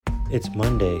It's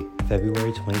Monday,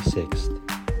 February 26th.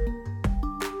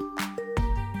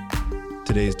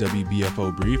 Today's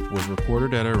WBFO brief was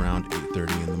recorded at around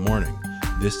 8:30 in the morning.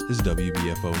 This is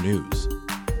WBFO News.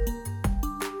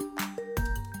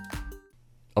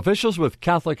 Officials with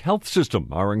Catholic Health System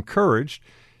are encouraged,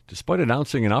 despite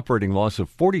announcing an operating loss of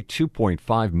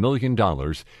 $42.5 million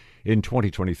in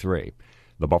 2023.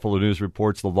 The Buffalo News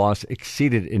reports the loss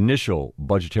exceeded initial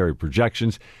budgetary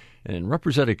projections and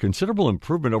represent a considerable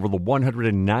improvement over the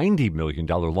 $190 million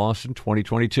loss in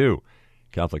 2022.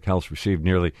 Catholic Health received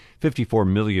nearly $54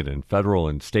 million in federal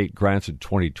and state grants in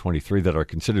 2023 that are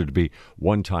considered to be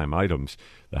one-time items.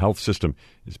 The health system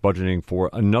is budgeting for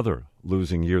another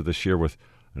losing year this year with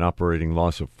an operating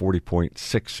loss of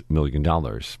 $40.6 million.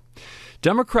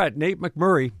 Democrat Nate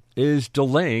McMurray is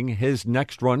delaying his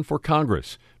next run for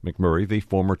Congress. McMurray, the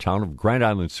former Town of Grand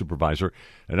Island supervisor,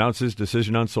 announced his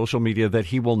decision on social media that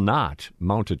he will not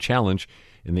mount a challenge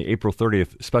in the April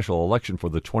 30th special election for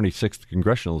the 26th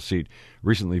congressional seat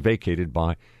recently vacated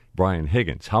by Brian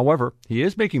Higgins. However, he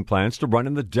is making plans to run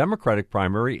in the Democratic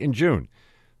primary in June.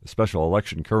 The special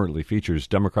election currently features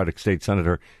Democratic State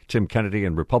Senator Tim Kennedy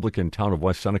and Republican Town of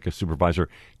West Seneca Supervisor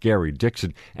Gary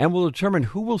Dixon, and will determine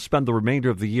who will spend the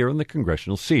remainder of the year in the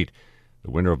congressional seat.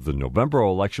 The winner of the November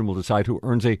election will decide who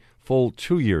earns a full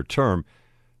 2-year term.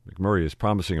 McMurray is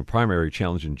promising a primary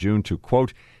challenge in June to,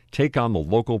 quote, take on the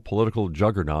local political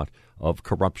juggernaut of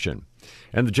corruption.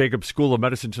 And the Jacobs School of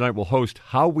Medicine tonight will host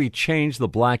How We Change the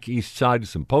Black East Side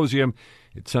Symposium.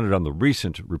 It's centered on the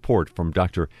recent report from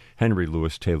Dr. Henry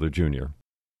Louis Taylor, Jr.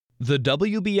 The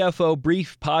WBFO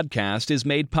Brief podcast is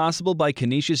made possible by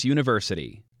Canisius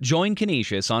University. Join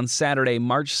Canisius on Saturday,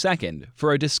 March 2nd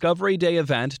for a Discovery Day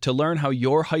event to learn how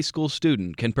your high school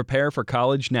student can prepare for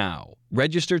college now.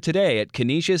 Register today at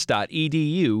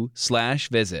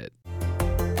canisius.edu/visit.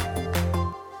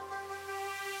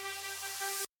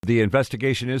 The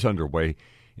investigation is underway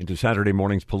into Saturday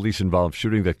morning's police-involved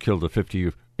shooting that killed a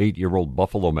 58-year-old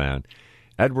Buffalo man.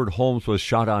 Edward Holmes was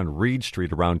shot on Reed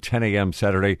Street around 10 a.m.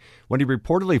 Saturday when he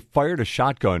reportedly fired a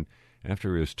shotgun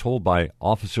after he was told by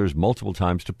officers multiple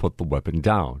times to put the weapon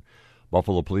down.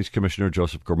 Buffalo Police Commissioner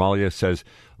Joseph Gramaglia says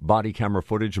body camera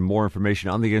footage and more information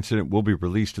on the incident will be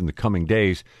released in the coming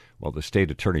days, while the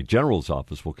State Attorney General's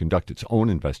office will conduct its own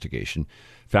investigation.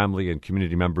 Family and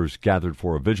community members gathered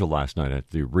for a vigil last night at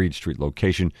the Reed Street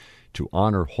location to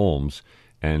honor Holmes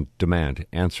and demand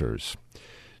answers.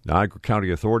 Niagara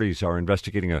County authorities are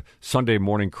investigating a Sunday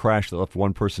morning crash that left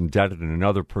one person dead and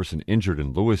another person injured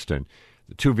in Lewiston.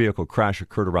 The two-vehicle crash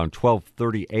occurred around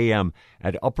 12:30 a.m.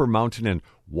 at Upper Mountain and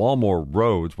Walmore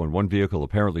Roads when one vehicle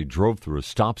apparently drove through a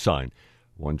stop sign.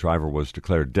 One driver was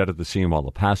declared dead at the scene while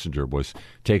the passenger was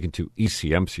taken to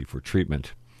ECMC for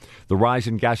treatment. The rise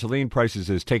in gasoline prices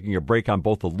is taking a break on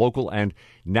both the local and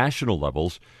national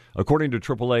levels. According to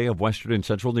AAA of Western and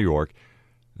Central New York,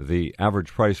 the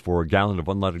average price for a gallon of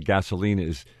unleaded gasoline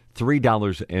is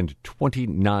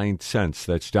 $3.29.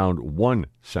 That's down 1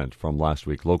 cent from last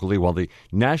week locally, while the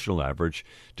national average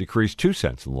decreased 2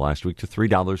 cents in the last week to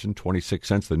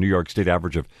 $3.26. The New York State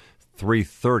average of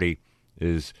 $3.30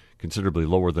 is considerably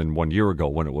lower than 1 year ago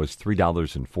when it was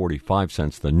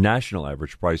 $3.45. The national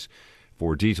average price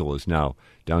for diesel is now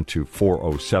down to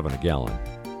 $4.07 a gallon.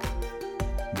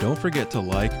 Don't forget to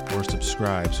like or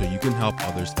subscribe so you can help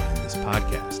others find this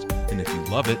podcast. And if you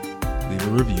love it, leave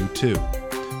a review too.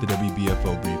 The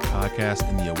WBFO Brief podcast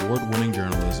and the award-winning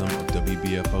journalism of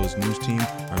WBFO's news team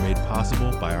are made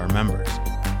possible by our members.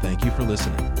 Thank you for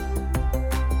listening.